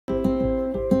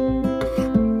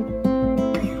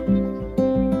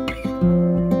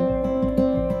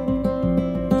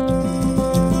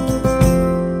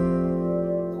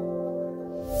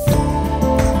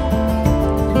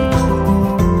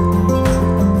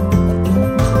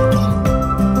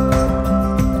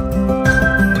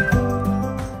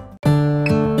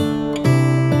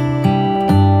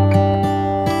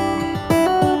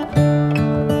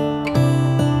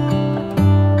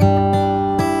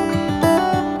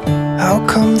How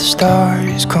come the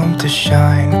stars come to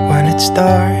shine when it's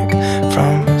dark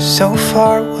from so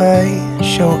far away and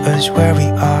show us where we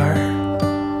are?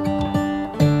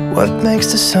 What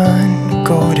makes the sun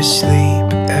go to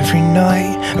sleep every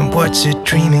night, and what's it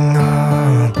dreaming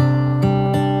of?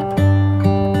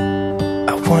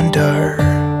 I wonder.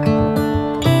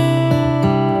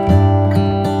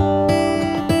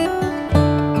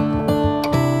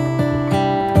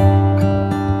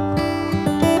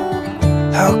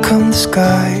 How come the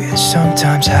sky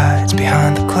sometimes hides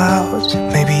behind the clouds?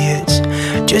 Maybe it's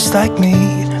just like me,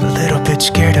 a little bit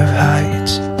scared of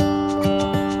heights.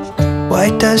 Why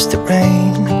does the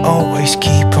rain always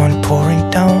keep on pouring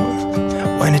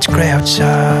down when it's grey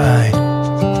outside?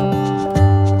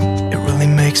 It really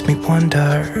makes me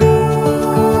wonder.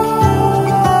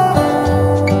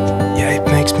 Yeah, it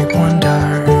makes me wonder.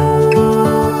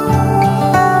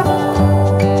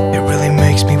 It really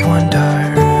makes me wonder.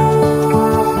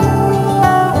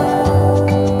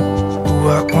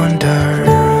 I wonder.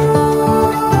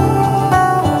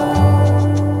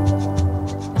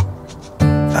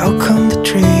 How come the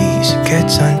trees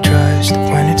get undressed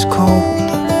when it's cold?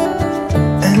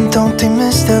 And don't they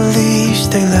miss the leaves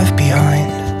they left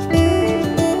behind?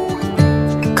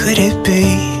 Could it be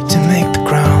to make the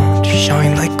ground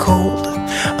shine like gold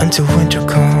until winter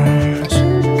comes?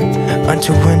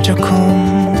 Until winter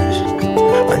comes.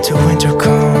 Until winter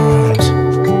comes.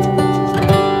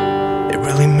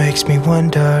 Makes me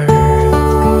wonder.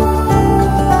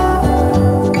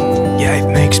 Yeah, it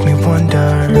makes me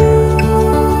wonder.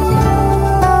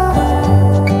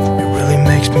 It really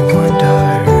makes me wonder.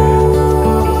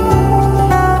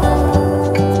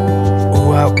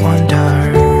 Oh, I wonder.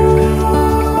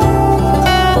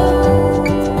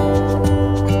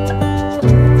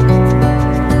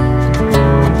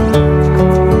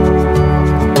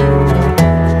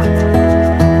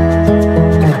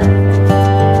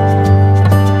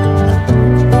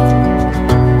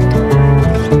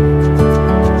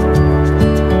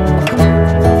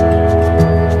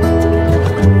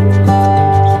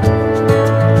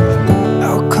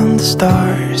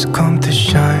 Stars come to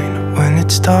shine when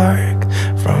it's dark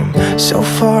from so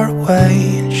far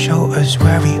away and show us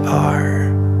where we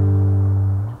are.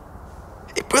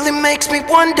 It really makes me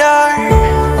wonder.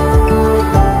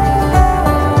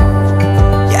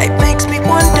 Yeah, it makes me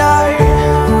wonder.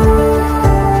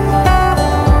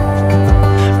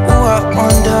 Oh, I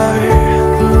wonder.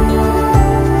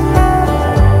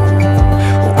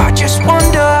 Oh, I just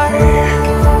wonder.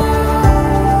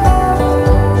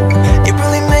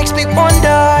 Makes me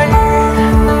wonder.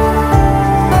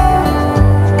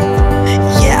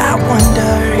 Yeah, I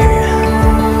wonder.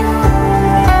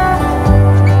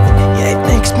 Yeah, it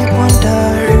makes me wonder.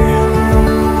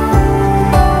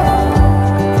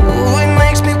 Ooh, it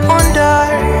makes me wonder.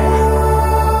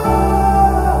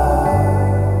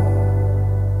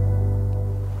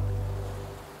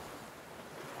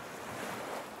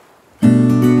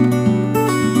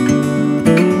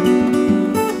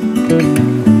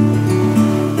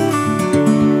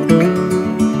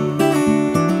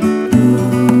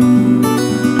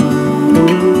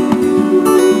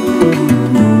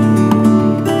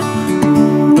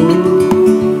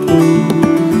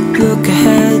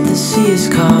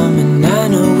 Coming, I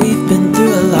know we've been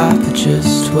through a lot, but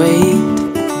just wait.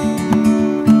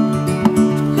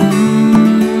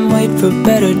 Wait for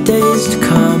better days to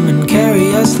come and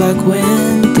carry us like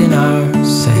wind in our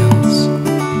sails.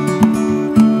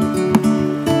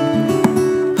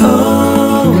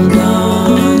 Hold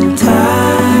on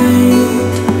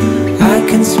tight, I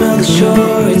can smell the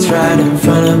shore, it's right in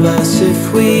front of us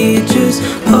if we just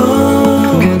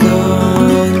hold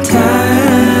on tight.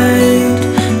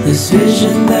 This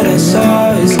vision that I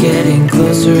saw is getting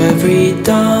closer every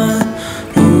dawn.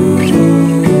 Ooh,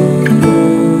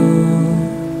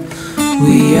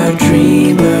 we are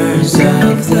dreamers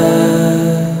of the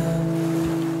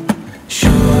shore.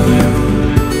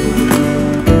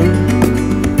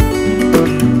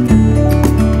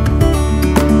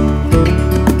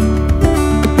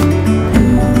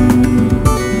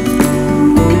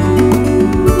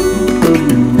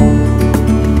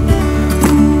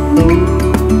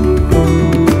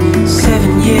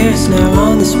 7 years now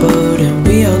on this boat, and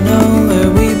we all know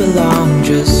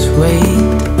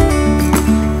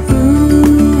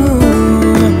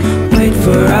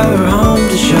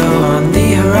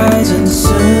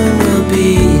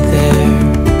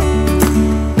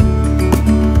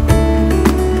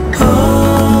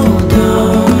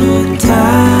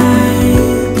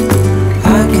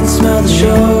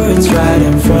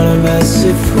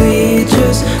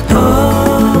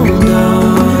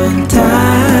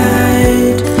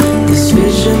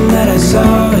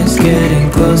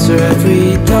closer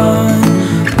every dawn.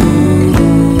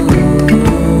 Ooh,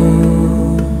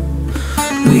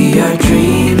 we are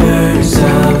dreamers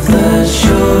of the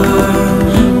shore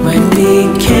when we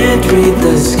can't read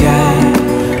the sky.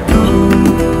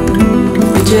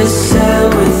 We just sail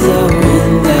with the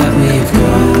wind that we've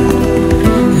got,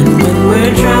 and when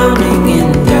we're drowning in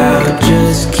doubt,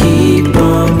 just keep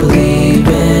on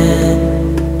believing.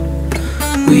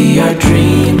 We are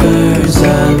dreamers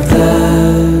of the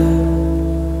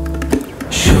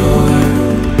shore.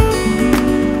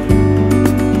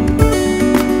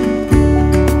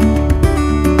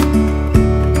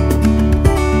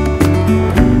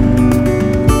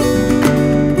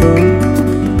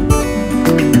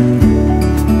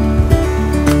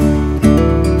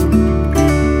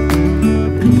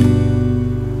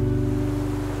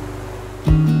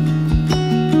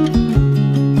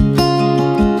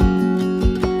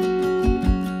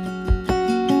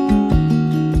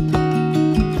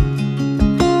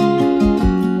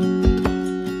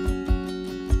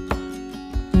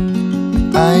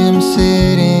 I am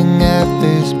sitting at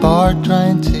this bar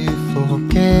trying to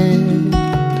forget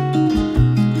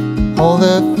all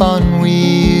the fun we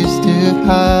used to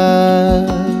have.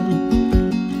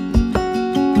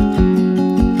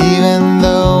 Even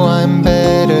though I'm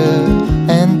better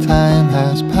and time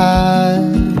has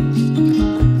passed,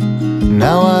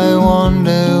 now I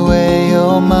wonder where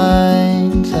your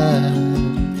mind's at.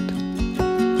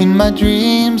 In my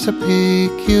dreams I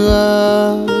pick you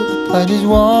up, I just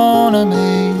wanna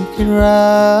make it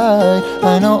right.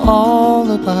 I know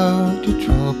all about your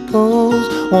troubles,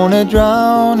 wanna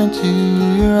drown into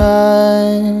your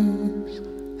eyes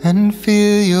and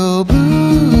feel your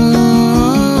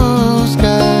blue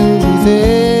sky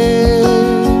within.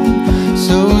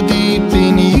 So deep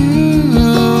in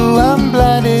you, I'm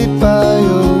blinded by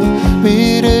your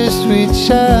bittersweet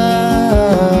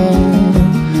shine.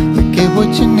 I get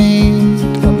what you need,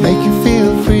 I'll make you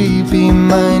feel free. Be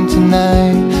mine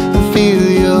tonight and feel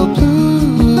your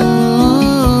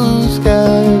blue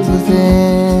sky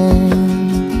within.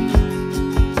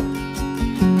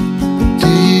 Do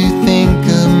you think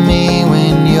of me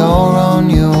when you're on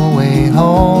your way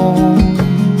home,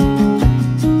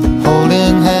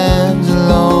 holding hands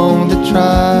along the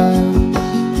tracks?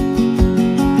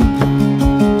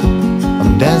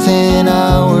 I'm dancing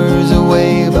hours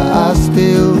away, but I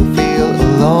still feel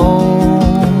alone.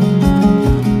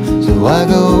 I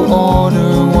go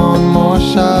order one more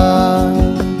shot.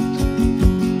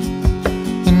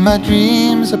 In my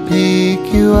dreams I pick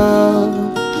you up,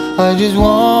 I just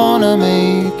wanna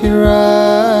make it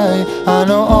right. I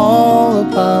know all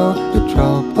about your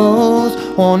troubles,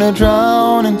 wanna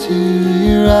drown into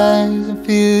your eyes and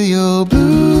feel your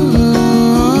blue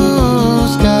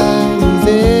sky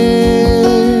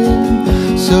within.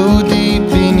 So deep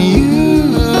in you,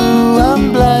 I'm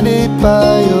blinded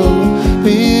by your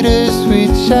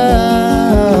bittersweet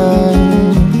shine.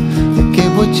 I get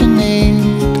what you need,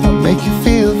 I'll make you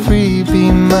feel free. Be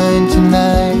mine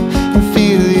tonight and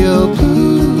feel your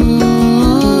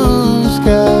blue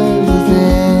sky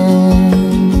within.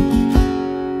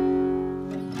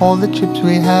 All the trips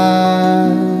we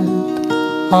had,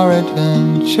 our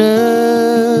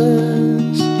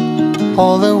adventures,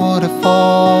 all the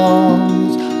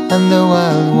waterfalls and the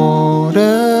wild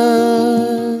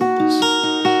waters,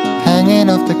 hanging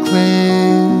off the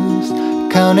cliffs,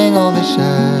 counting all the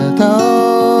shadows.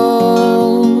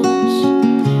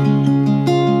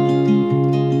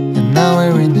 And now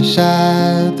we're in the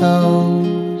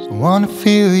shadows. I wanna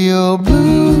feel your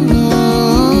blue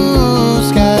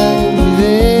sky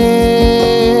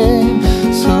within.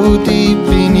 So deep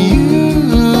in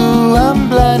you, I'm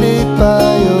blinded by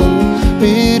your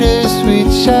bittersweet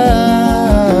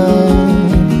shine.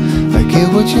 I get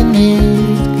what you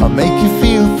need, I'll make you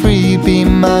feel free. Be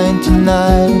mine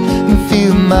tonight and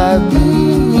feel my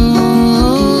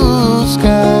blue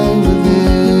sky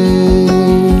within.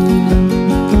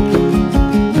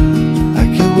 I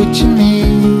get what you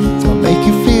need, I'll make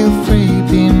you feel free.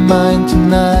 Be mine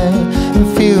tonight and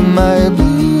feel my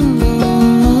blue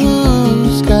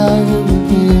sky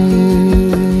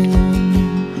within.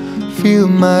 Feel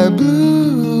my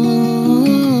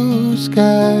blue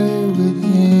sky within.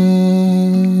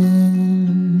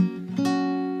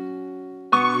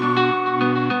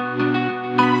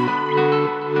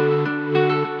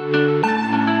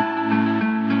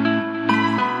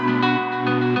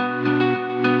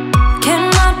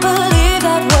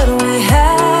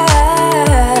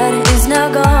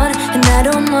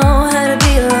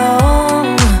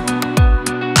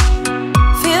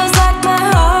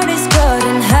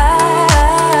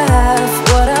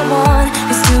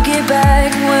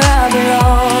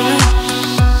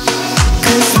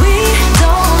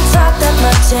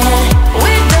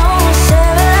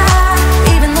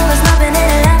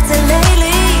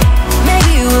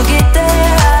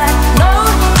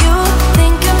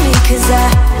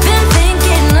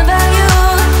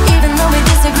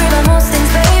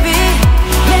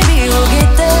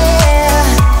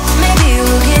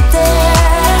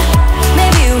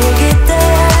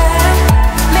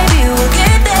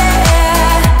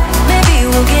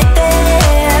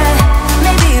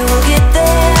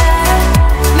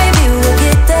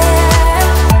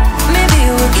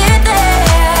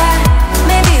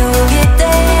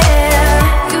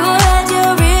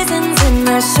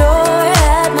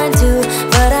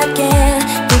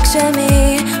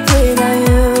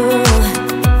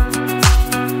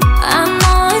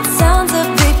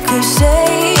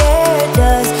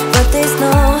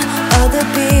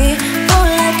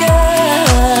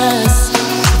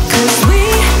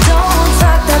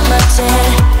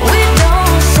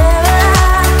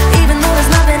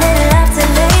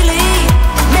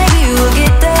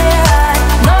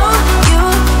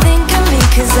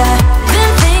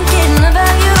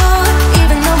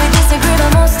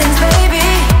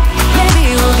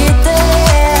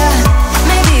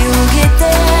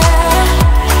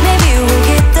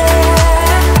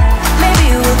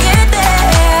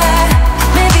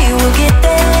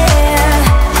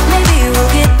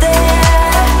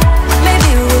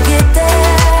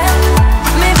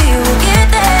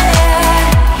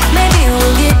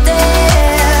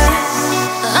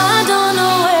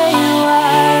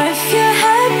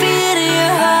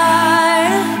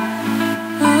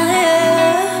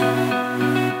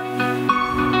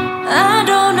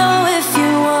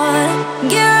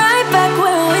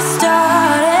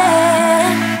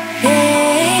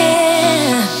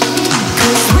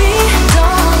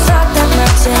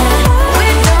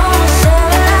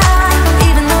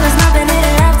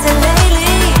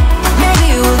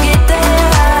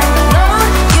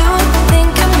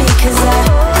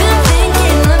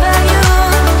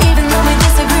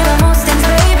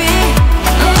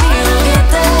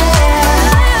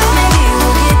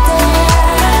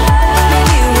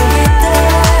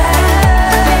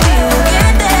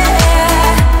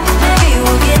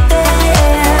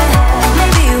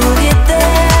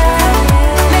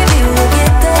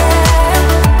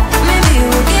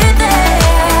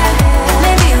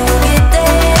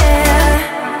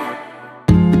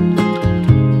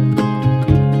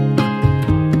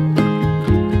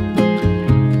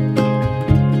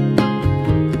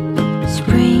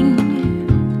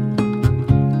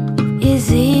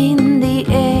 is in the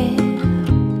air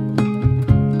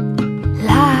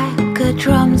like a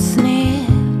drum snare.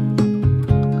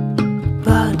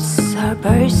 Buds are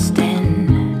bursting,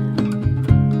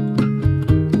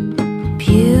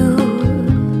 beautiful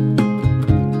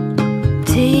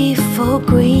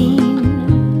green.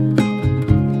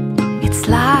 It's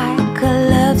like a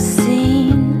love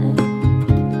scene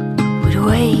with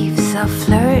waves of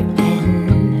flirting.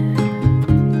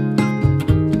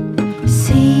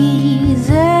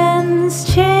 Seasons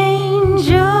change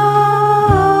us.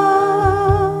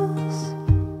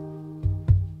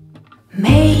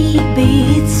 Maybe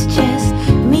it's just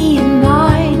me and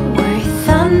mine, where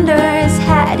thunder has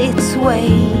had its way,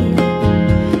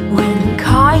 when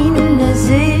kindness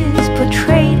is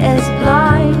portrayed as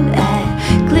blind and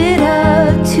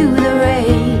glitter to the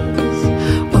rays.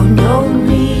 Oh, no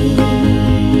need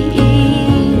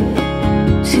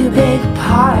to beg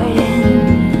pardon,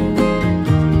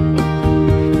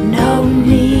 no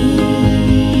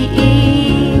need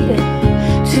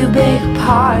to beg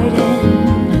pardon.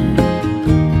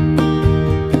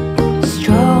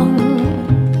 Strong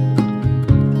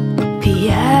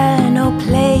piano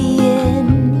playing,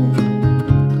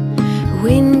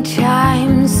 wind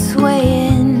chimes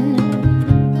swaying.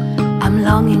 I'm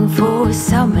longing for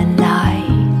summer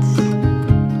nights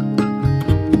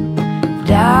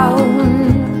down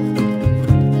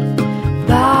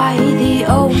by the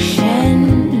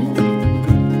ocean.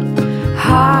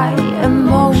 High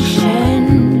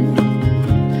emotion,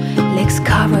 legs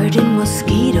covered in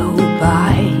mosquito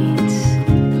bites.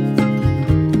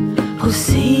 Oh,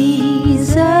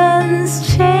 seasons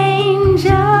change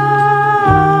us.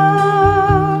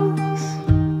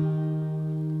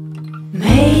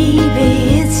 Maybe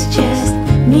it's just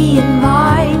me and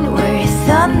mine, where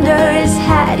thunder has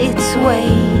had its way,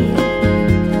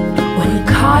 when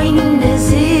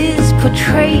kindness is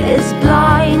portrayed as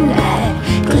blind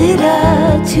and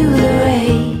glitter to the rain.